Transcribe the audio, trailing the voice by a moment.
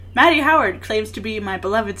Maddie Howard claims to be my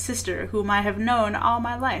beloved sister, whom I have known all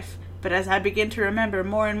my life. But as I begin to remember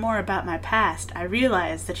more and more about my past, I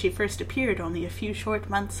realize that she first appeared only a few short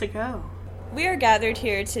months ago. We are gathered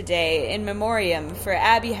here today in memoriam for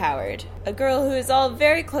Abby Howard, a girl who is all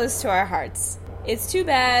very close to our hearts. It's too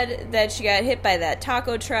bad that she got hit by that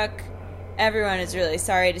taco truck. Everyone is really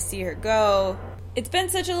sorry to see her go. It's been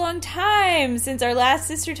such a long time since our last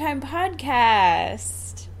Sister Time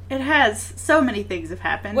podcast. It has. So many things have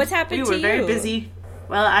happened. What's happened to you? We were very busy.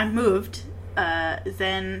 Well, I moved.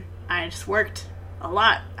 Then I just worked a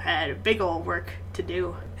lot. I had a big old work to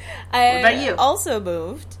do. What about you? Also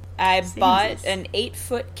moved. I bought an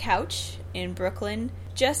 8-foot couch in Brooklyn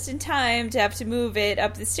just in time to have to move it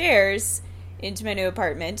up the stairs into my new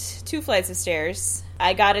apartment. 2 flights of stairs.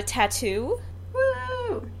 I got a tattoo.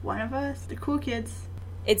 Woo! One of us, the cool kids.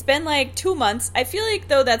 It's been like 2 months. I feel like,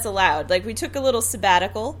 though, that's allowed. Like, we took a little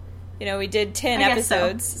sabbatical. You know, we did 10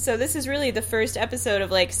 episodes. So this is really the first episode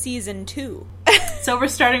of, like, season 2. So we're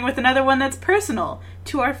starting with another one that's personal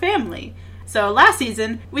to our family. So last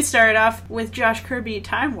season, we started off with Josh Kirby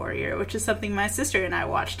Time Warrior, which is something my sister and I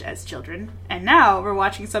watched as children. And now we're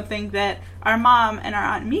watching something that our mom and our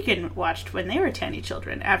Aunt Megan watched when they were tiny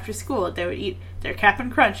children. After school, they would eat their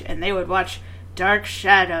Cap'n Crunch and they would watch Dark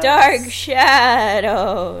Shadows. Dark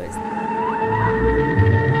Shadows.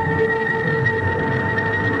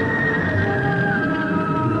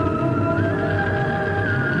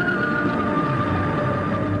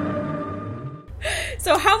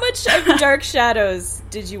 So how much of Dark Shadows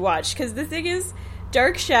did you watch? Because the thing is,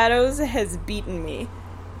 Dark Shadows has beaten me.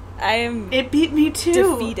 It beat me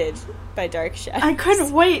too. Defeated by Dark Shadows. I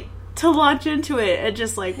couldn't wait to launch into it and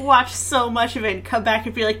just, like, watch so much of it and come back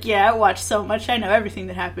and be like, yeah, I watched so much, I know everything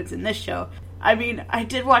that happens in this show. I mean, I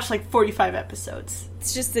did watch, like, 45 episodes.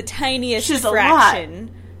 It's just the tiniest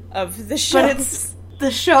fraction of the show. But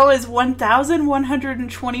the show is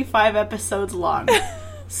 1,125 episodes long.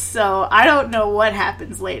 So, I don't know what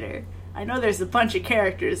happens later. I know there's a bunch of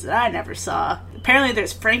characters that I never saw. Apparently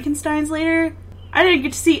there's Frankensteins later. I didn't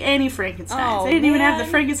get to see any Frankensteins. They didn't even have the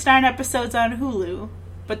Frankenstein episodes on Hulu.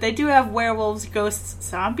 But they do have werewolves, ghosts,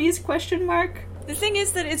 zombies, ? The thing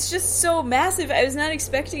is that it's just so massive. I was not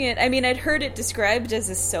expecting it. I mean, I'd heard it described as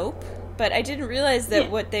a soap, but I didn't realize that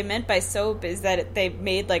what they meant by soap is that they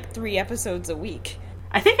made, like, 3 episodes a week.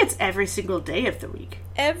 I think it's every single day of the week.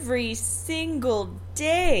 Every single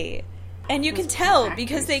day. And you can tell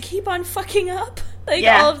because they keep on fucking up. Like,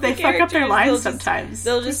 all of the they fuck up their lines sometimes.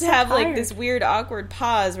 They'll just have, like, this weird, awkward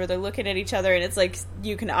pause where they're looking at each other, and it's like,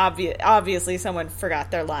 you can obviously someone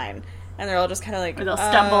forgot their line. And they're all just kind of like, or they'll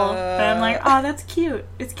stumble. And I'm like, oh, that's cute.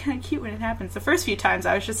 It's kind of cute when it happens. The first few times,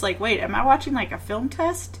 I was just like, wait, am I watching, like, a film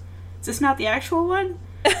test? Is this not the actual one?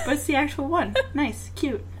 But it's the actual one. Nice.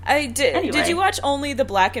 Cute. Did you watch only the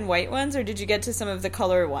black and white ones, or did you get to some of the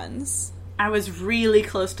color ones? I was really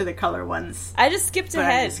close to the color ones. I just skipped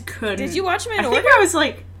ahead. I just couldn't. Did you watch them in order? I think I was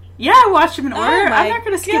like, yeah, I watched them in order. I'm not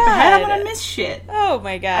going to skip ahead. I'm going to miss shit. Oh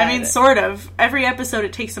my god. I mean, sort of. Every episode,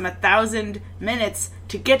 it takes them 1,000 minutes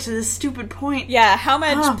to get to this stupid point. Yeah, how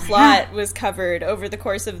much plot was covered over the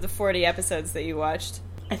course of the 40 episodes that you watched?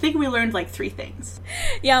 I think we learned, like, 3 things.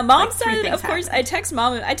 Yeah, Mom said, of course, I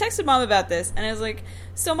texted Mom about this, and I was like,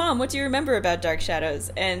 so Mom, what do you remember about Dark Shadows?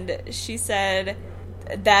 And she said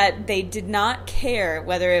that they did not care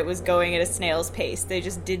whether it was going at a snail's pace. They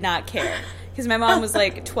just did not care. Because my mom was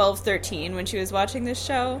like 12, 13 when she was watching this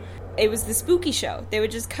show. It was the spooky show. They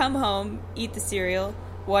would just come home, eat the cereal,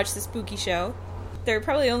 watch the spooky show. There were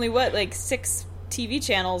probably only, 6 TV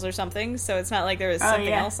channels or something, so it's not like there was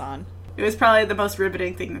something else on. It was probably the most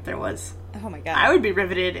riveting thing that there was. Oh my god. I would be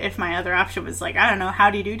riveted if my other option was like, I don't know,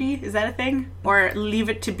 Howdy Doody? Is that a thing? Or Leave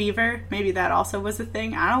It to Beaver? Maybe that also was a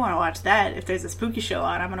thing. I don't want to watch that. If there's a spooky show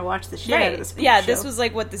on, I'm going to watch the shit out of the spooky show. This was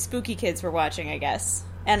like what the spooky kids were watching, I guess.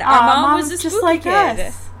 And our mom was a spooky just like kid.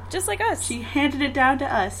 Us. Just like us. She handed it down to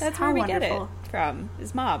us. That's How where we wonderful. get it from,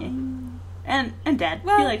 is Mom. And Dad.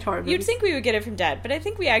 Well, he liked horror movies. You'd think we would get it from Dad, but I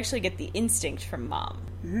think we actually get the instinct from Mom.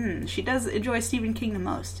 She does enjoy Stephen King the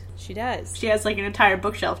most. She does. She has, like, an entire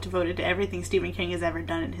bookshelf devoted to everything Stephen King has ever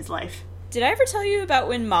done in his life. Did I ever tell you about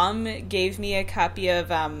when Mom gave me a copy of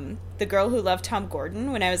The Girl Who Loved Tom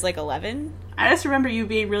Gordon when I was, 11? I just remember you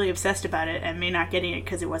being really obsessed about it and me not getting it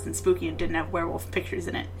because it wasn't spooky and didn't have werewolf pictures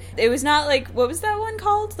in it. It was not, what was that one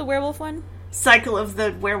called? The werewolf one? Cycle of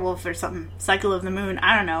the Werewolf or something. Cycle of the Moon.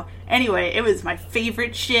 I don't know. Anyway, it was my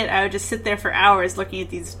favorite shit. I would just sit there for hours looking at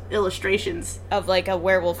these illustrations. Of, a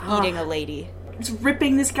werewolf eating a lady. just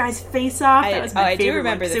ripping this guy's face off. That was my favorite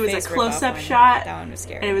one, because it was a close-up shot. That one was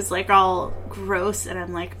scary. And it was, like, all gross, and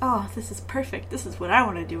I'm like, oh, this is perfect. This is what I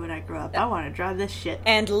want to do when I grow up. I want to draw this shit.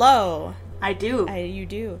 And lo... I do. You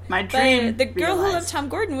do. My dream. But The Girl Who Loved Tom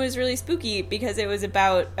Gordon was really spooky because it was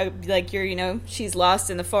about, she's lost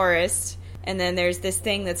in the forest, and then there's this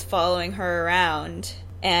thing that's following her around,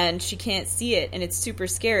 and she can't see it, and it's super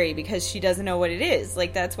scary because she doesn't know what it is.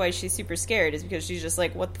 Like, that's why she's super scared, is because she's just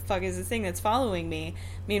like, what the fuck is this thing that's following me?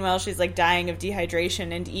 Meanwhile, she's, like, dying of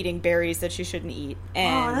dehydration and eating berries that she shouldn't eat.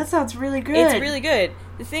 And that sounds really good. It's really good.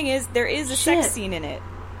 The thing is, there is a sex scene in it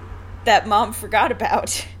that Mom forgot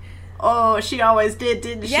about. Oh, she always did,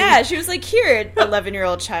 didn't she? Yeah, she was like, here,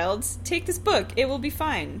 11-year-old child, take this book. It will be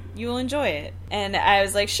fine. You will enjoy it. And I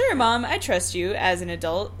was like, sure, Mom, I trust you as an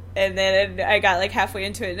adult. And then I got, like, halfway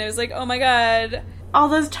into it, and I was like, oh my god. All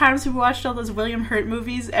those times we watched all those William Hurt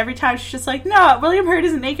movies, every time she's just like, no, William Hurt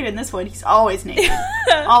isn't naked in this one. He's always naked.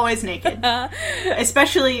 Always naked.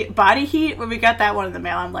 Especially Body Heat. When we got that one in the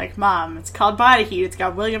mail, I'm like, Mom, it's called Body Heat. It's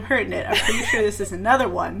got William Hurt in it. I'm pretty sure this is another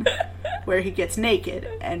one where he gets naked,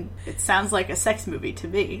 and it sounds like a sex movie to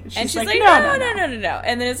me. She's like, no.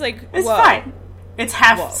 And then it's like, it's fine. It's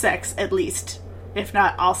half sex, at least. If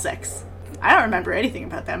not all sex. I don't remember anything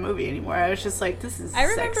about that movie anymore. I was just like, this is I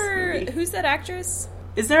remember, who's that actress?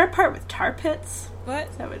 Is there a part with tar pits? What?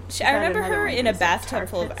 I remember her in a bathtub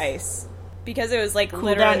full of ice. Because it was like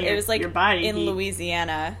literally, it was like in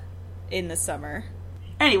Louisiana in the summer.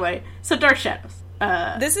 Anyway, so Dark Shadows.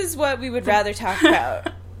 This is what we would rather talk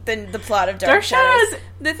about than the plot of Dark Shadows.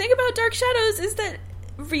 The thing about Dark Shadows is that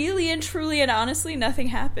really and truly and honestly nothing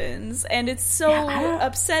happens, and it's so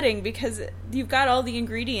upsetting because you've got all the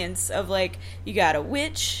ingredients of, like, you got a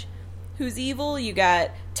witch who's evil, you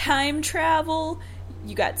got time travel,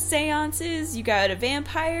 you got seances, you got a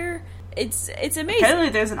vampire. It's amazing. Apparently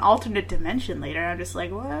there's an alternate dimension later. I'm just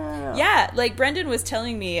like, whoa. Yeah, like, Brendan was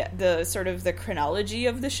telling me the sort of the chronology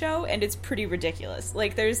of the show, and it's pretty ridiculous.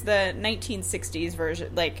 Like, there's the 1960s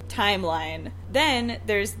version, like, timeline. Then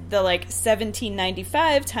there's the, like,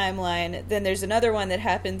 1795 timeline. Then there's another one that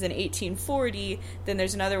happens in 1840. Then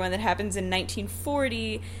there's another one that happens in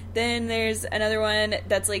 1940. Then there's another one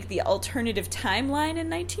that's, like, the alternative timeline in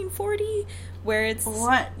 1940. Where it's...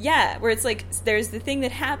 What? Yeah, where it's like, there's the thing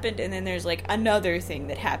that happened, and then there's, like, another thing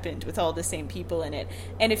that happened with all the same people in it.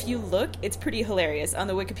 And if you look, it's pretty hilarious. On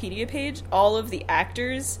the Wikipedia page, all of the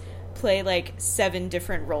actors play, like, 7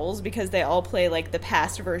 different roles, because they all play, like, the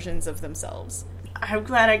past versions of themselves. I'm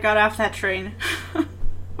glad I got off that train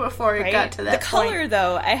before it got to that point. The color,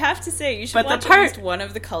 though, I have to say, you should watch at least one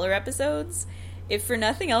of the color episodes, if for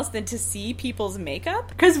nothing else than to see people's makeup.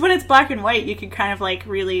 Because when it's black and white, you can kind of, like,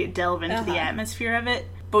 really delve into the atmosphere of it.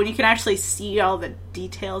 But when you can actually see all the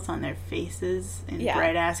details on their faces in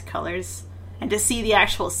bright-ass colors, and to see the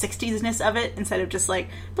actual 60s-ness of it, instead of just, like,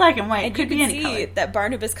 black and white, it could be any color. And you can see that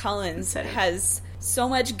Barnabas Collins has so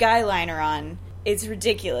much guy liner on. It's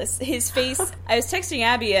ridiculous. His face... I was texting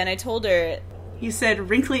Abby, and I told her... You said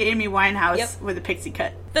wrinkly Amy Winehouse with a pixie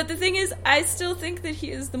cut. But the thing is, I still think that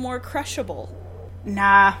he is the more crushable.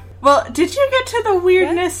 Nah. Well, did you get to the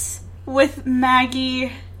weirdness with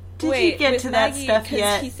Maggie? Did you get to that stuff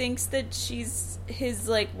yet? Because he thinks that she's his,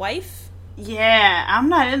 like, wife? Yeah, I'm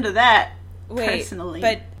not into that, personally.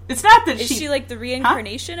 But it's not that is she, like, the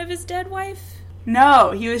reincarnation of his dead wife?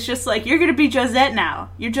 No, he was just like, you're gonna be Josette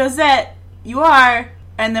now. You're Josette. You are.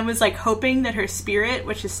 And then was, like, hoping that her spirit,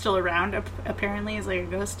 which is still around, apparently, is like a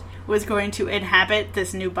ghost, was going to inhabit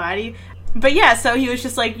this new body. But yeah, so he was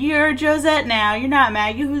just like, you're Josette now, you're not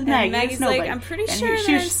Maggie, who's Maggie? And Maggie's like, I'm pretty sure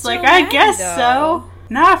she was just like, I guess so.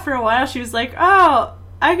 Nah, for a while she was like, oh,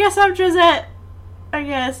 I guess I'm Josette. I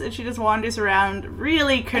guess. And she just wanders around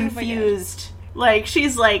really confused. Like,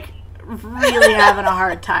 she's like, really having a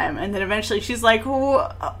hard time. And then eventually she's like,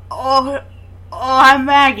 oh, I'm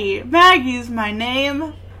Maggie. Maggie's my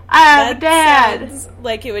name. I have a dad. Sounds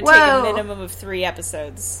like it would take a minimum of 3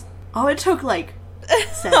 episodes. Oh, it took like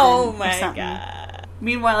 7 oh my god.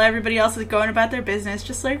 Meanwhile, everybody else is going about their business,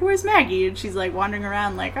 just like, where's Maggie? And she's like wandering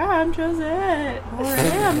around like, I'm Josette. Where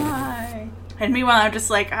am I? And meanwhile, I'm just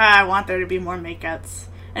like, I want there to be more makeouts.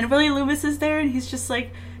 And Willie Loomis is there, and he's just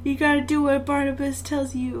like, you gotta do what Barnabas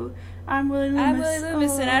tells you. I'm Willie Loomis. I'm Willie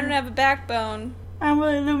Loomis, and I don't have a backbone. I'm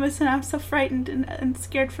Willie Loomis, and I'm so frightened and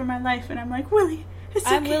scared for my life. And I'm like, Willie, it's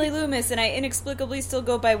okay. I'm Willie Loomis, and I inexplicably still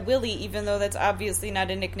go by Willie, even though that's obviously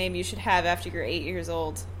not a nickname you should have after you're 8 years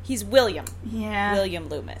old. He's William. Yeah. William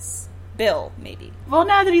Loomis. Bill, maybe. Well,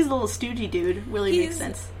 now that he's a little stoogey dude, Willie makes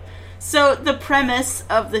sense. So, the premise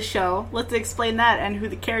of the show, let's explain that and who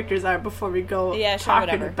the characters are before we go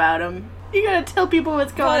talking about them. You gotta tell people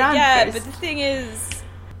what's going on first. But the thing is,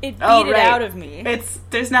 it beat it out of me.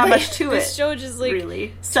 There's not much to it. This show just, like,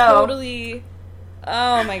 really. Totally...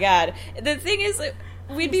 Oh my god. The thing is, like,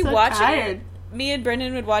 we'd be watching it. Me and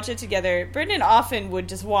Brendan would watch it together. Brendan often would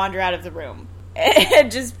just wander out of the room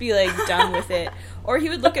and just be, like, done with it. Or he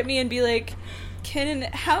would look at me and be like,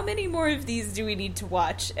 how many more of these do we need to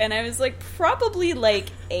watch? And I was like, probably, like,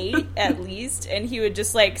 8 at least. And he would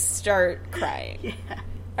just, like, start crying. Yeah.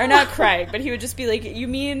 Or not crying, but he would just be like, you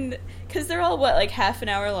mean... Because they're all, what, like, half an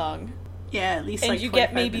hour long? Yeah, at least, and like, you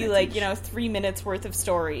get maybe, like, each. you know, 3 minutes worth of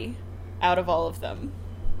story out of all of them.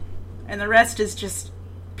 And the rest is just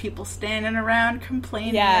people standing around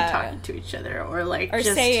complaining and talking to each other, or, like, or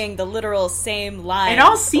just... saying the literal same line. It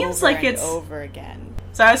all seems like it's... over again.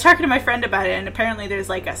 So I was talking to my friend about it, and apparently there's,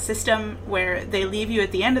 like, a system where they leave you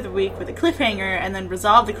at the end of the week with a cliffhanger, and then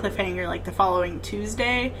resolve the cliffhanger, like, the following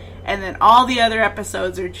Tuesday, and then all the other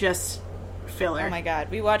episodes are just filler. Oh my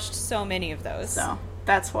god, we watched so many of those. So,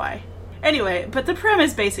 that's why. Anyway, but the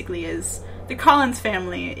premise basically is, the Collins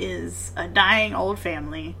family is a dying old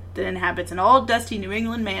family that inhabits an old, dusty New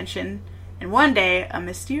England mansion, and one day, a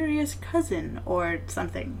mysterious cousin, or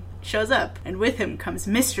something, shows up, and with him comes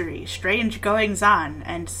mystery, strange goings-on,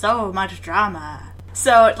 and so much drama.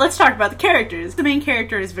 So, let's talk about the characters. The main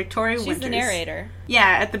character is Victoria Winters. She's the narrator.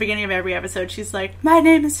 Yeah, at the beginning of every episode, she's like, "My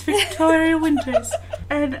name is Victoria Winters,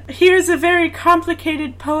 and here's a very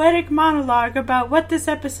complicated poetic monologue about what this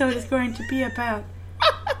episode is going to be about."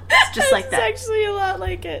 It's just like that. It's actually a lot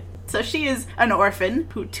like it. So she is an orphan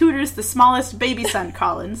who tutors the smallest baby son,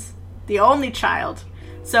 Collins, the only child.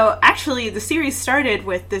 So, actually, the series started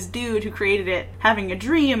with this dude who created it having a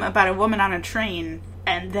dream about a woman on a train,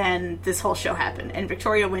 and then this whole show happened, and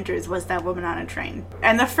Victoria Winters was that woman on a train.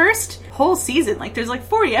 And the first whole season, like, there's like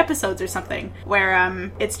 40 episodes or something,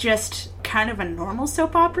 where it's just kind of a normal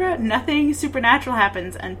soap opera. Nothing supernatural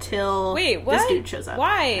happens until this dude shows up.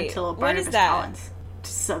 Why? Until Barnabas Collins.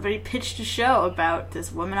 Somebody pitched a show about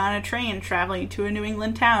this woman on a train traveling to a New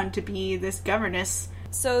England town to be this governess.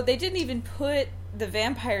 So they didn't even put the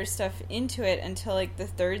vampire stuff into it until, like, the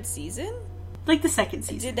 3rd season? Like, the 2nd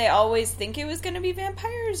season. Did they always think it was going to be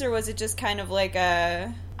vampires, or was it just kind of like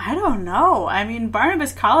a... I don't know. I mean,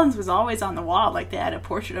 Barnabas Collins was always on the wall. Like, they had a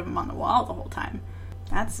portrait of him on the wall the whole time.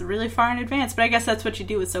 That's really far in advance, but I guess that's what you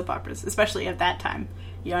do with soap operas, especially at that time.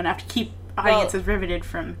 You don't have to keep audiences riveted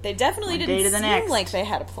from they definitely didn't seem like they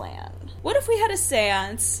had a plan. What if we had a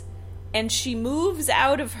seance... and she moves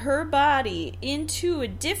out of her body into a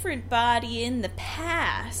different body in the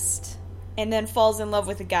past, and then falls in love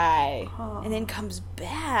with a guy, and then comes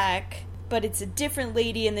back, but it's a different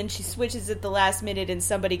lady, and then she switches at the last minute, and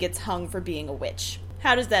somebody gets hung for being a witch.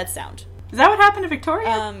 How does that sound? Is that what happened to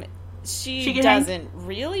Victoria? She doesn't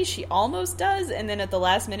really. She almost does, and then at the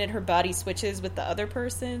last minute, her body switches with the other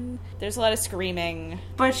person. There's a lot of screaming.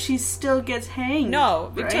 But she still gets hanged.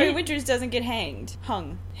 No, Victoria right? Winters doesn't get hanged.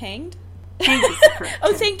 Hanged? Hanged is the correct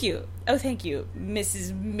Oh, thank you,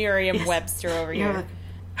 Mrs. Merriam-Webster over here.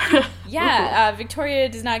 Victoria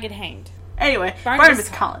does not get hanged. Anyway, Barnabas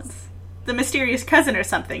Collins, the mysterious cousin or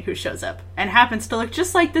something who shows up, and happens to look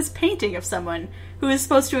just like this painting of someone who is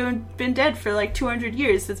supposed to have been dead for like 200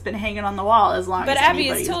 years that's been hanging on the wall as long as Abby,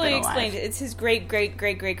 anybody's it's totally been alive. explained. It's his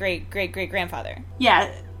great-great-great-great-great-great-grandfather.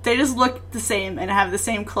 Yeah, they just look the same and have the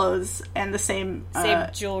same clothes and the same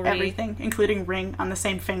jewelry. Everything, including ring on the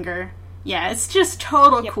same finger. Yeah, it's just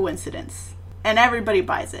total coincidence. And everybody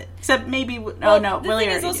buys it. Except maybe... The Willie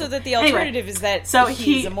thing is also that the alternative is that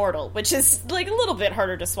he's immortal, which is, like, a little bit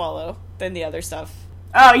harder to swallow than the other stuff.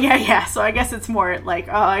 Oh, yeah. So I guess it's more like,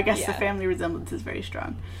 the family resemblance is very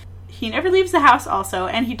strong. He never leaves the house also,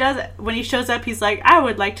 and he does... When he shows up, he's like, "I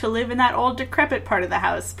would like to live in that old decrepit part of the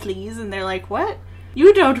house, please." And they're like, "What?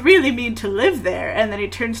 You don't really mean to live there." And then he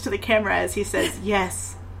turns to the camera as he says,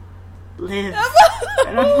 "Yes, live."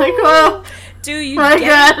 And I'm like, "Oh, do you my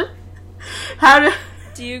God.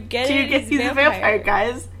 Do you get he's a vampire,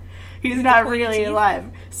 guys. He's not really alive."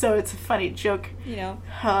 So it's a funny joke. You know.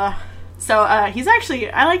 He's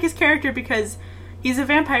actually... I like his character because he's a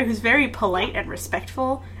vampire who's very polite and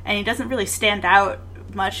respectful, and he doesn't really stand out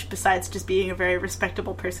much besides just being a very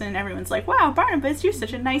respectable person, and everyone's like, "Wow, Barnabas, you're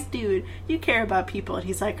such a nice dude. You care about people." And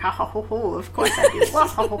he's like, "Ha ha ha, of course I do. Ha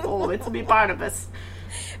ha ha, it's me, Barnabas."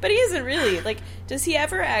 But he isn't really. Like, does he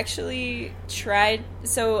ever actually try...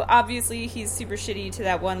 So, obviously, he's super shitty to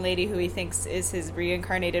that one lady who he thinks is his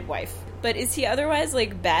reincarnated wife. But is he otherwise,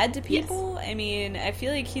 like, bad to people? Yes. I mean, I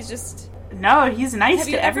feel like he's just... No, he's nice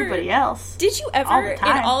to everybody else. Did you ever, in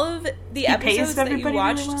all of the episodes that you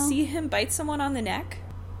watched, really well. see him bite someone on the neck?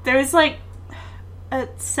 There's, like, a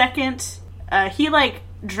second... he, like,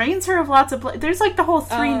 drains her of lots of blood. There's, like, the whole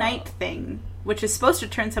 3-night thing, which is supposed to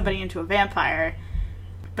turn somebody into a vampire.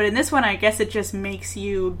 But in this one, I guess it just makes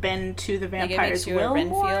you bend to the vampire's will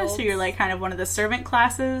more, so you're, like, kind of one of the servant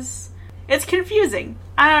classes. It's confusing.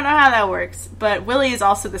 I don't know how that works, but Willie is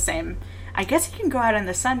also the same. I guess he can go out in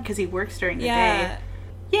the sun because he works during the day.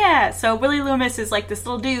 Yeah, so Willie Loomis is, like, this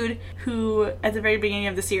little dude who, at the very beginning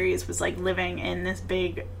of the series, was, like, living in this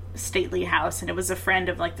big, stately house, and it was a friend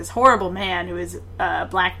of, like, this horrible man who was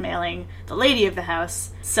blackmailing the lady of the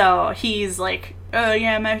house. So he's like, oh,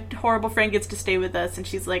 yeah, my horrible friend gets to stay with us, and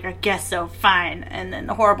she's like, I guess so, fine. And then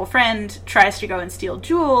the horrible friend tries to go and steal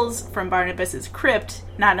jewels from Barnabas's crypt,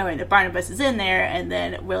 not knowing that Barnabas is in there, and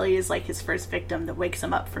then Willie is, like, his first victim that wakes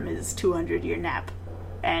him up from his 200-year nap.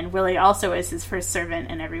 And Willie also is his first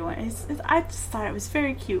servant, and everyone I just thought it was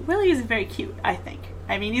very cute. Willie is very cute, I think.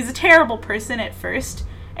 I mean, he's a terrible person at first,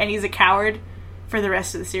 and he's a coward for the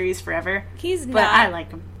rest of the series forever. But I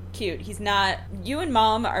like him. Cute. He's not... You and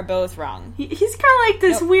Mom are both wrong. He's kind of like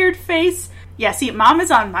this weird face. Yeah, see, Mom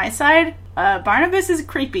is on my side. Barnabas is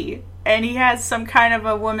creepy, and he has some kind of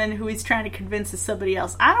a woman who he's trying to convince is somebody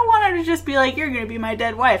else. I don't want her to just be like, you're going to be my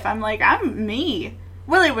dead wife. I'm like, I'm me.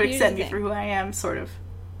 Willie would accept me for who I am, sort of.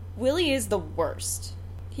 Willie is the worst.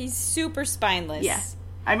 He's super spineless. Yeah.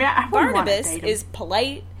 I mean, I Barnabas is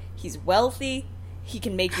polite. He's wealthy. He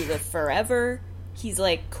can make you live forever. He's,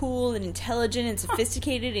 like, cool and intelligent and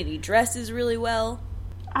sophisticated, and he dresses really well.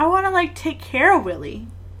 I want to, like, take care of Willie.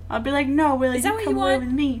 I'll be like, no, Willie, you come live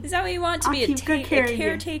with me. Is that what you want? To be a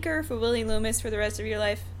caretaker for Willie Loomis for the rest of your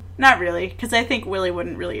life? Not really, because I think Willie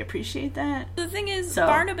wouldn't really appreciate that. The thing is,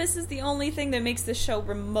 Barnabas is the only thing that makes the show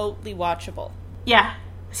remotely watchable. Yeah.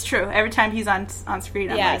 It's true. Every time he's on screen,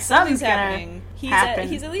 I'm like, something's gonna happen.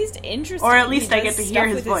 He's at least interesting. Or at least I get to hear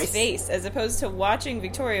his voice. His face, as opposed to watching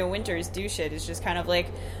Victoria Winters do shit. It's just kind of like,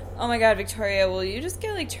 oh my god, Victoria, will you just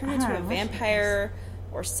get, like, turned into a vampire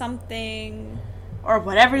or something? Or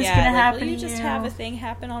whatever's gonna happen. Will you just have a thing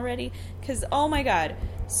happen already? Because, oh my god,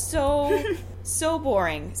 so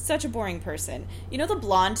boring. Such a boring person. You know the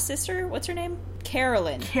blonde sister? What's her name?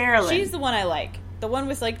 Carolyn. She's the one I like. The one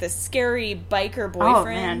with, like, the scary biker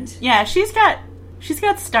boyfriend. Oh, man. Yeah, she's got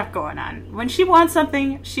stuff going on. When she wants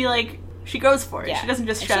something, she goes for it. Yeah. She doesn't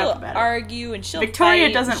just shut up about it. She'll argue, and she'll Victoria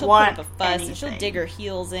fight, doesn't she'll want put up a fuss, anything. And she'll dig her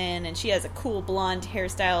heels in, and she has a cool blonde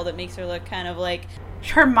hairstyle that makes her look kind of like...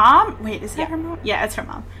 Her mom? Wait, is that her mom? Yeah, it's her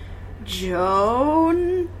mom.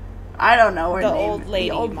 Joan? I don't know her name. The old lady.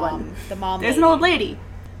 The old mom. one. The mom There's lady. an old lady.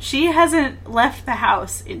 She hasn't left the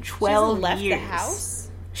house in 12 years. She hasn't left the house?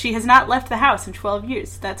 She has not left the house in 12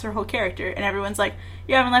 years. That's her whole character. And everyone's like,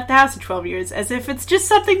 you haven't left the house in 12 years, as if it's just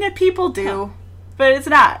something that people do. Huh. But it's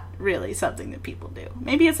not really something that people do.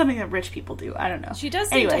 Maybe it's something that rich people do. I don't know. She does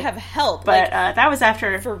seem to have help. But that was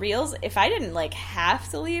after... For reals, if I didn't, like, have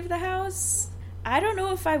to leave the house, I don't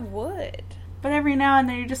know if I would. But every now and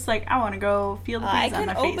then you're just like, I want to go feel the breeze on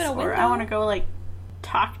my face. Or I want to go, like,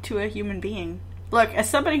 talk to a human being. Look, as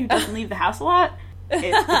somebody who doesn't leave the house a lot,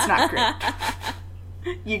 it's not great.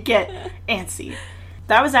 You get antsy.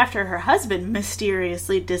 That was after her husband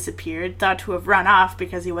mysteriously disappeared, thought to have run off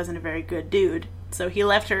because he wasn't a very good dude. So he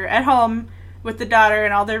left her at home with the daughter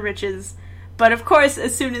and all their riches. But of course,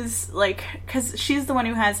 as soon as, like, because she's the one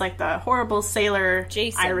who has, like, the horrible sailor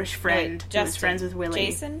Irish friend who's friends with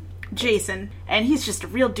Willie. Jason. And he's just a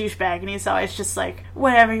real douchebag, and he's always just like,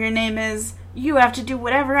 whatever your name is, you have to do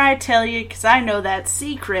whatever I tell you, because I know that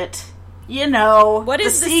secret. You know, what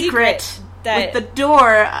is the secret? With the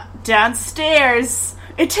door downstairs.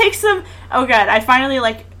 It takes them... Oh, God. I finally,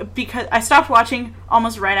 like... Because I stopped watching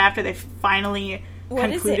almost right after they finally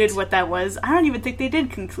concluded what that was. I don't even think they did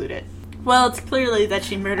conclude it. Well, it's clearly that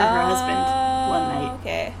she murdered her husband one night.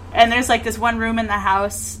 Okay. And there's, like, this one room in the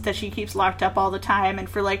house that she keeps locked up all the time. And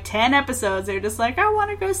for, like, 10 episodes, they're just like, I want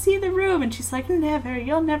to go see the room. And she's like, never.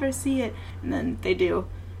 You'll never see it. And then they do,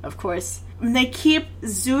 of course. And they keep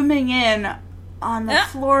zooming in on the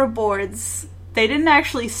floorboards. They didn't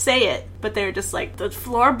actually say it, but they were just like, the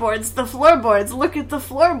floorboards, look at the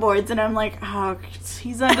floorboards. And I'm like, oh,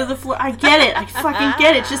 he's under the floor. I get it. I fucking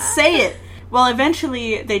get it. Just say it. Well,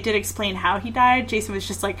 eventually, they did explain how he died. Jason was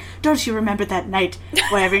just like, don't you remember that night,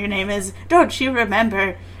 whatever your name is? Don't you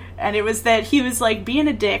remember? And it was that he was, like, being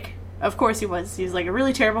a dick. Of course he was. He was, like, a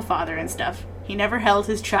really terrible father and stuff. He never held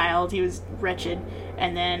his child. He was wretched.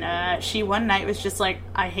 And then she one night was just like,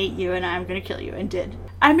 I hate you and I'm going to kill you, and did.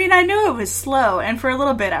 I mean, I knew it was slow, and for a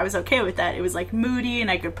little bit I was okay with that. It was, like, moody,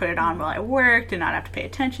 and I could put it on while I worked and not have to pay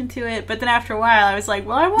attention to it. But then after a while I was like,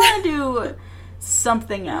 well, I want to do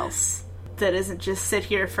something else. that isn't just sit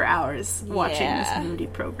here for hours watching this moody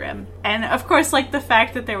program. And of course, like, the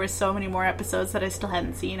fact that there were so many more episodes that I still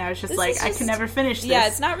hadn't seen, I was just I can never finish this. Yeah,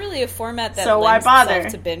 it's not really a format that so lends why bother?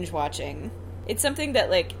 itself to binge watching. It's something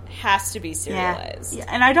that, like, has to be serialized. Yeah,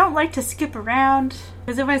 and I don't like to skip around,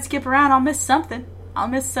 because if I skip around, I'll miss something. I'll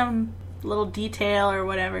miss some little detail or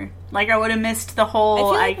whatever. Like, I would have missed the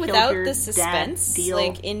whole I killed without your the suspense, deal.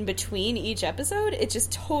 like, in between each episode, it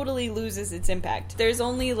just totally loses its impact. There's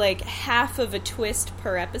only, like, half of a twist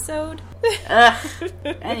per episode.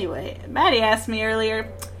 Anyway, Maddie asked me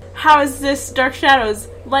earlier, how is this Dark Shadows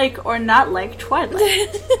like or not like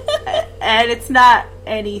Twilight? And it's not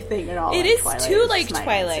anything at all. It like is Twilight. too like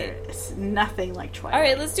Twilight. Answer. It's nothing like Twilight.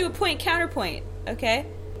 Alright, let's do a point counterpoint, okay?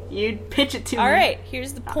 You'd pitch it to me. Alright,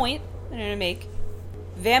 here's the point I'm gonna make.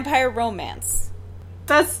 Vampire romance.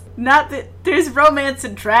 That's not there's romance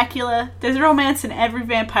in Dracula. There's romance in every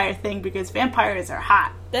vampire thing because vampires are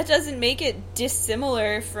hot. That doesn't make it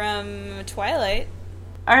dissimilar from Twilight.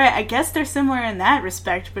 Alright, I guess they're similar in that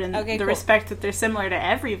respect, but in the respect that they're similar to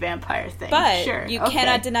every vampire thing. But sure, you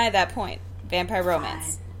cannot deny that point. Vampire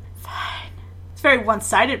romance. Fine. It's very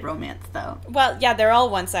one-sided romance, though. Well, yeah, they're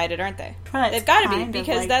all one-sided, aren't they? Twilight's They've got to be,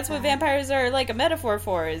 because like that's what vampires are, like, a metaphor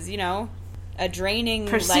for, is, you know, a draining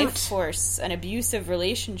Pursuit. life force, an abusive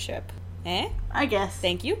relationship. I guess.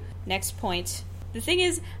 Thank you. Next point. The thing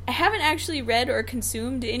is, I haven't actually read or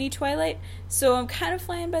consumed any Twilight, so I'm kind of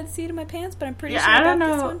flying by the seat of my pants, but I'm pretty sure about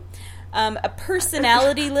this one. A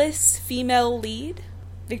personality-less female lead,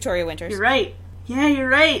 Victoria Winters. You're right. Yeah, you're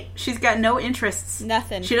right. She's got no interests.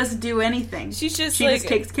 Nothing. She doesn't do anything. She just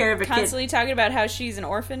takes care of a constantly talking about how she's an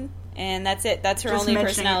orphan, and that's it. That's her just only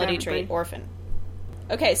personality trait, orphan.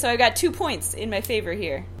 Okay, so I got 2 points in my favor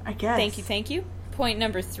here. I guess. Thank you. Point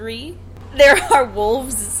number 3. There are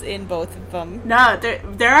wolves in both of them. No,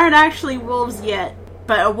 there aren't actually wolves yet,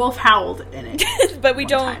 but a wolf howled in it. But we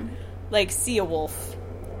don't, like, see a wolf.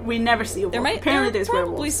 We never see a wolf. Apparently there's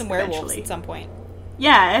probably some werewolves at some point.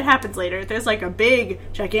 Yeah, it happens later. There's, like, a big,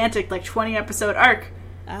 gigantic, like, 20-episode arc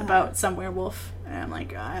about some werewolf. And I'm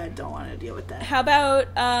like, I don't want to deal with that. How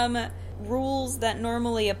about, rules that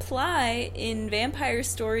normally apply in vampire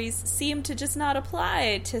stories seem to just not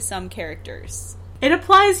apply to some characters? It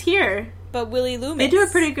applies here. But Willie Loomis... They do a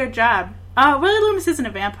pretty good job. Willie Loomis isn't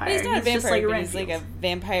a vampire. He's not a vampire, just like but he's like a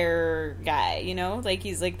vampire guy, you know? Like,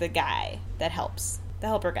 he's like the guy that helps. The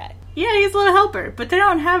helper guy. Yeah, he's a little helper, but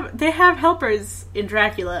they have helpers in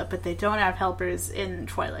Dracula, but they don't have helpers in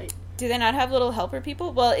Twilight. Do they not have little helper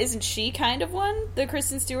people? Well, isn't she kind of one? The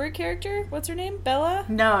Kristen Stewart character? What's her name? Bella?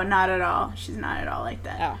 No, not at all. She's not at all like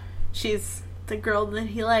that. Oh. She's the girl that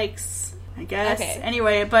he likes, I guess. Okay.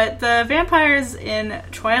 Anyway, but the vampires in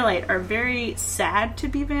Twilight are very sad to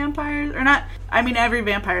be vampires. Or not, I mean, every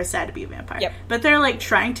vampire is sad to be a vampire. Yep. But they're, like,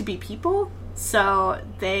 trying to be people, so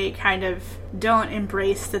they kind of don't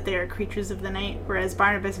embrace that they are creatures of the night, whereas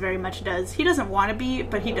Barnabas very much does. He doesn't want to be,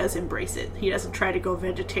 but he does embrace it. He doesn't try to go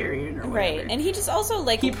vegetarian or whatever. Right, and he just also,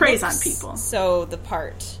 like, he preys on people. So the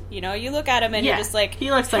part, you know, you look at him and you're just like,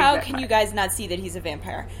 he looks like how can you guys not see that he's a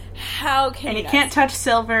vampire? How can and you he can't touch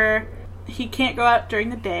Silver. He can't go out during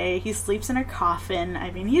the day. He sleeps in her coffin.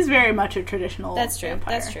 I mean, he's very much a traditional vampire.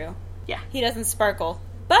 That's true. Yeah. He doesn't sparkle.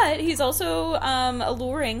 But he's also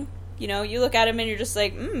alluring. You know, you look at him and you're just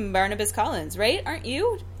like, Barnabas Collins, right? Aren't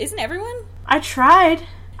you? Isn't everyone? I tried.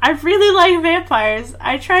 I really like vampires.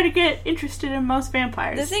 I try to get interested in most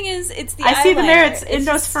vampires. The thing is, it's the eyeliner. I see the merits in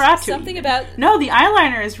Nosferatu. Something about... No, the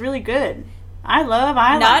eyeliner is really good. I love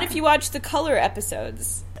eyeliner. Not if you watch the color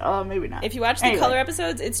episodes. Oh, maybe not. If you watch the color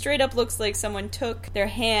episodes, it straight up looks like someone took their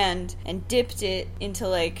hand and dipped it into,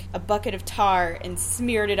 like, a bucket of tar and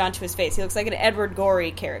smeared it onto his face. He looks like an Edward Gorey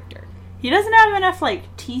character. He doesn't have enough,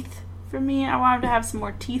 like, teeth for me. I want him to have some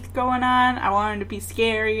more teeth going on. I want him to be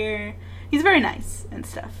scarier. He's very nice and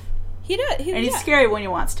stuff. He does. And he's scary when he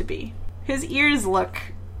wants to be. His ears look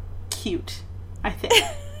cute, I think.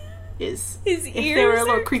 His ears if they were a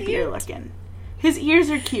little are creepier cute. Looking. His ears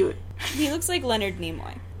are cute. He looks like Leonard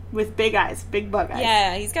Nimoy. With big eyes. Big bug eyes.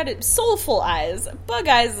 Yeah, he's got soulful eyes. Bug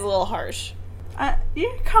eyes is a little harsh. You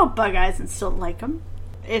can call bug eyes and still like them.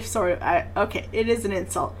 If sort of, okay, it is an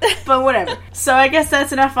insult, but whatever. So I guess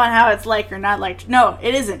that's enough on how it's like or not like. No,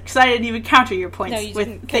 it isn't, because I didn't even counter your points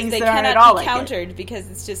with things that aren't at all like it. They cannot be countered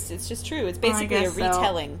because it's just true. It's basically a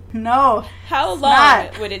retelling. So. No, how long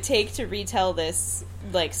would it take to retell this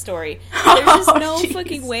like story? There's just no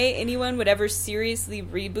fucking way anyone would ever seriously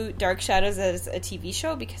reboot Dark Shadows as a TV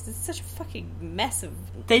show because it's such a fucking mess of.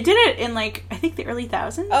 They did it in like I think the early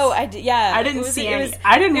thousands. Oh, I didn't see any.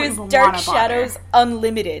 I didn't. It was Dark Shadows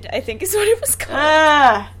Unlimited, I think is what it was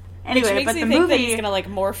called. Anyway, but the movie that he's gonna like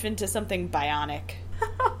morph into something bionic.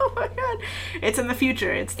 Oh my god. It's in the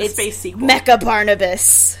future. It's the space sequel. Mecha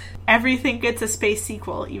Barnabas. Everything gets a space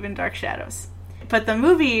sequel, even Dark Shadows. But the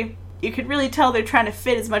movie, you could really tell they're trying to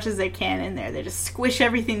fit as much as they can in there. They just squish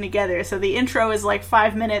everything together. So the intro is like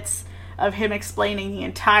 5 minutes of him explaining the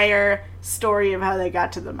entire story of how they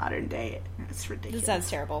got to the modern day. It's ridiculous. That sounds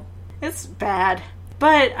terrible. It's bad.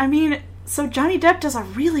 But, I mean, so Johnny Depp does a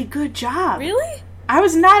really good job. Really? I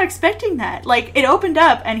was not expecting that. Like, it opened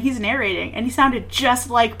up, and he's narrating, and he sounded just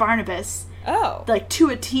like Barnabas. Oh. Like, to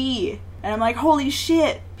a T. And I'm like, holy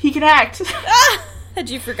shit, he can act. Had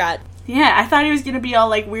you forgot? Yeah, I thought he was going to be all,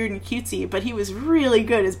 like, weird and cutesy, but he was really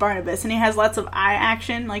good as Barnabas, and he has lots of eye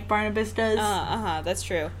action, like Barnabas does. That's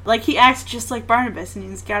true. Like, he acts just like Barnabas, and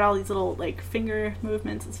he's got all these little, like, finger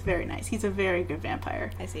movements. It's very nice. He's a very good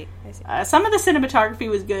vampire. I see. Some of the cinematography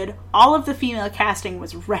was good. All of the female casting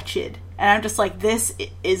was wretched, and I'm just like, this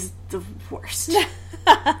is the worst.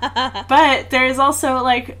 But there's also,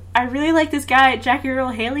 like, I really like this guy, Jackie Earle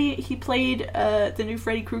Haley. He played the new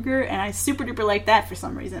Freddy Krueger, and I super duper like that for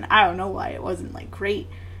some reason. I don't know why it wasn't, like, great,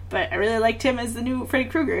 but I really liked him as the new Freddy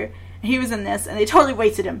Krueger. And he was in this, and they totally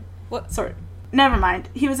wasted him. What? Sort of. Never mind.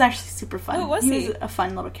 He was actually super fun. What was he? He was a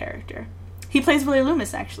fun little character. He plays Willie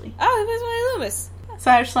Loomis, actually. Oh, he plays Willie Loomis. So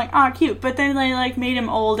I was just like, oh, cute. But then they, like, made him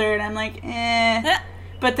older, and I'm like, eh.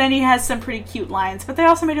 But then he has some pretty cute lines. But they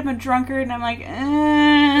also made him a drunkard, and I'm like,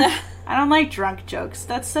 eh. I don't like drunk jokes.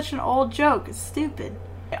 That's such an old joke. It's stupid.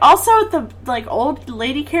 Also, the, like, old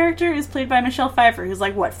lady character is played by Michelle Pfeiffer, who's,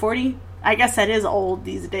 like, what, 40? I guess that is old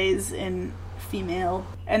these days in female.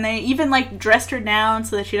 And they even, like, dressed her down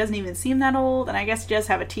so that she doesn't even seem that old. And I guess she does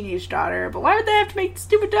have a teenage daughter. But why would they have to make the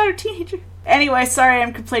stupid daughter a teenager? Anyway, sorry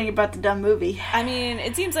I'm complaining about the dumb movie. I mean,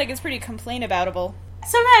 it seems like it's pretty complain-aboutable.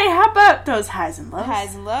 So, Maddie, how about those highs and lows?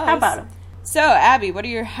 Highs and lows. How about them? So, Abby, what are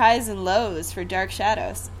your highs and lows for Dark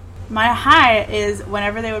Shadows? My high is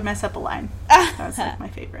whenever they would mess up a line. That was, like, my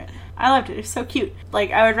favorite. I loved it. It was so cute.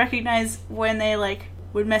 Like, I would recognize when they, like,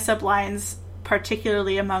 would mess up lines,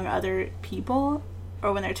 particularly among other people,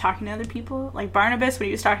 or when they're talking to other people. Like, Barnabas, when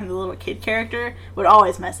he was talking to the little kid character, would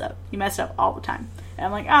always mess up. He messed up all the time. And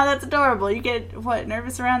I'm like, oh, that's adorable. You get, what,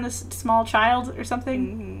 nervous around this small child or something?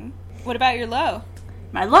 Mm-hmm. What about your low?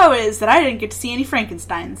 My low is that I didn't get to see any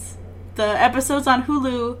Frankensteins. The episodes on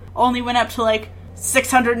Hulu only went up to, like,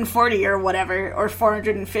 640 or whatever, or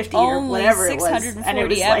 450 or whatever it was. Only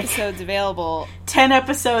 640 episodes like, available. 10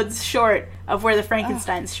 episodes short of where the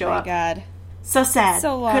Frankensteins show up. Oh my god. So sad.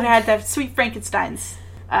 So long. Could have had the sweet Frankensteins.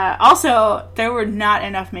 Also, there were not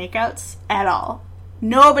enough makeouts at all.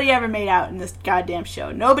 Nobody ever made out in this goddamn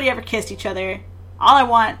show. Nobody ever kissed each other. All I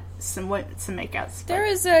want is some makeouts. There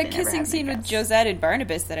was a kissing scene with Josette and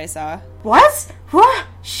Barnabas that I saw. What? What?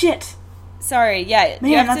 Shit. Sorry, yeah.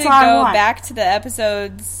 Man, you have to go back to the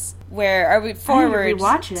episodes where are we forward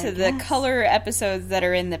to the color episodes that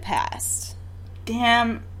are in the past.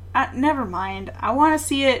 Damn. Never mind. I want to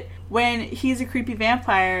see it when he's a creepy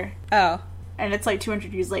vampire. Oh. And it's like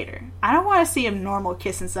 200 years later. I don't want to see him normal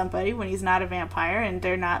kissing somebody when he's not a vampire and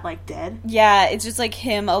they're not, like, dead. Yeah, it's just like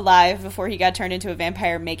him alive before he got turned into a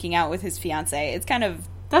vampire making out with his fiancée. It's kind of...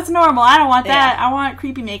 That's normal. I don't want that. I want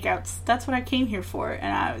creepy makeouts. That's what I came here for,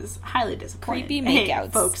 and I was highly disappointed. Creepy makeouts. Hey,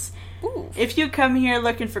 folks. Ooh. If you come here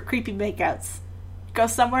looking for creepy makeouts, go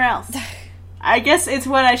somewhere else. I guess it's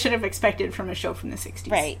what I should have expected from a show from the 60s.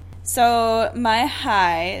 Right. So, my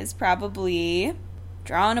high is probably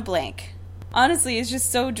drawing a blank. Honestly, it's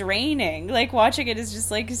just so draining. Like, watching it is just,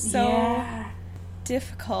 like, so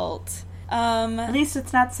difficult. At least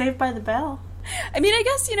it's not Saved by the Bell. I mean, I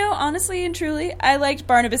guess, you know, honestly and truly, I liked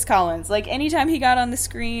Barnabas Collins. Like, anytime he got on the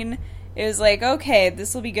screen, it was like, okay,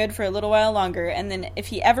 this will be good for a little while longer. And then if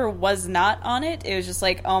he ever was not on it, it was just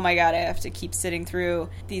like, oh my god, I have to keep sitting through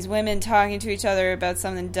these women talking to each other about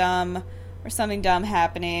something dumb, or something dumb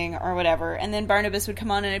happening, or whatever. And then Barnabas would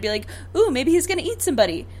come on and I'd be like, ooh, maybe he's gonna eat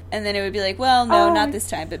somebody. And then it would be like, well, no, not this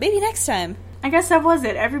time, but maybe next time. I guess that was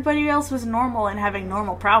it. Everybody else was normal and having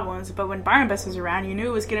normal problems, but when Barnabas was around, you knew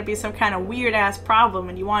it was gonna be some kind of weird-ass problem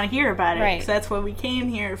and you want to hear about it. Right. So that's what we came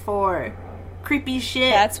here for. Creepy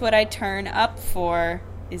shit. That's what I turn up for,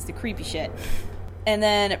 is the creepy shit. And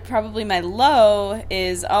then probably my low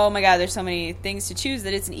is, oh my god, there's so many things to choose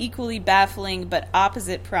that it's an equally baffling but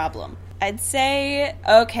opposite problem. I'd say,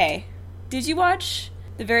 okay, did you watch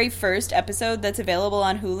the very first episode that's available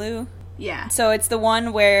on Hulu? Yeah. So it's the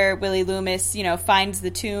one where Willie Loomis, you know, finds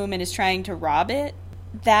the tomb and is trying to rob it.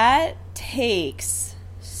 That takes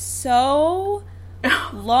so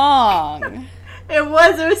long. It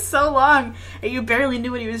was so long. And you barely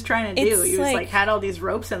knew what he was trying to do. It's he was like had all these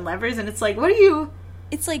ropes and levers, and it's like, what are you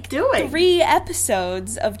It's like 3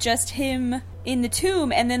 episodes of just him in the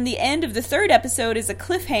tomb, and then the end of the 3rd episode is a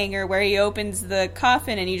cliffhanger where he opens the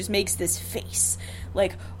coffin and he just makes this face.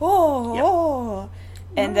 Like, oh.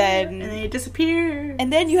 And then he disappears.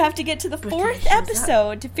 And then you have to get to the 4th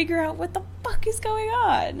episode to figure out what the fuck is going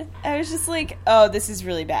on. I was just like, oh, this is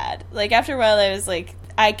really bad. Like, after a while, I was like,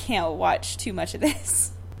 I can't watch too much of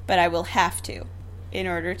this. But I will have to in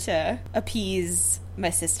order to appease my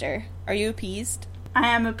sister. Are you appeased? I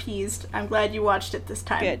am appeased. I'm glad you watched it this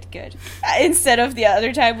time. Good. Instead of the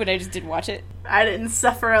other time when I just didn't watch it. I didn't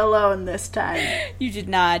suffer alone this time. You did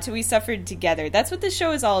not. We suffered together. That's what this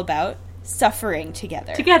show is all about. Suffering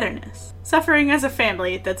together. Togetherness. Suffering as a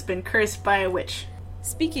family that's been cursed by a witch.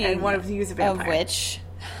 Speaking and one of you is a vampire. Of which,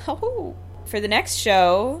 for the next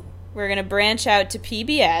show, we're going to branch out to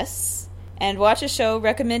PBS and watch a show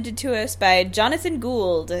recommended to us by Jonathan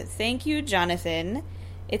Gould. Thank you, Jonathan.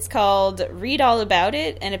 It's called Read All About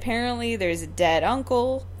It, and apparently there's a dead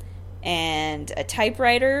uncle and a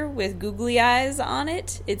typewriter with googly eyes on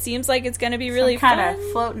it. It seems like it's going to be really fun. Some kind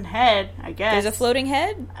of floating head, I guess. There's a floating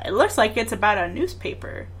head? It looks like it's about a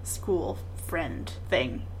newspaper school friend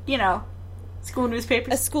thing. You know, school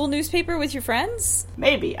newspapers. A school newspaper with your friends?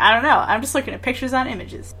 Maybe. I don't know. I'm just looking at pictures on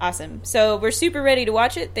Images. Awesome. So we're super ready to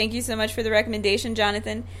watch it. Thank you so much for the recommendation,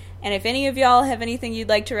 Jonathan. And if any of y'all have anything you'd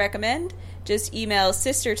like to recommend, just email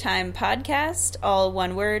sistertimepodcast, all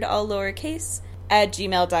one word, all lowercase,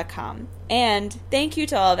 @gmail.com. And thank you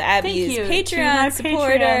to all of Abby's Patreon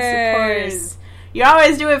supporters. You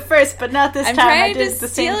always do it first, but not this time. I did it at the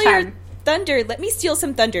same time. Your thunder. Let me steal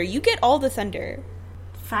some thunder. You get all the thunder.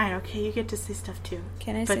 Fine, okay, you get to say stuff too.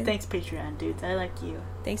 Can I say? But thanks, Patreon dudes. I like you.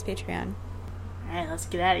 Thanks, Patreon. Alright, let's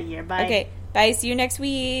get out of here. Bye. Okay, bye. See you next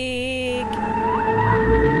week.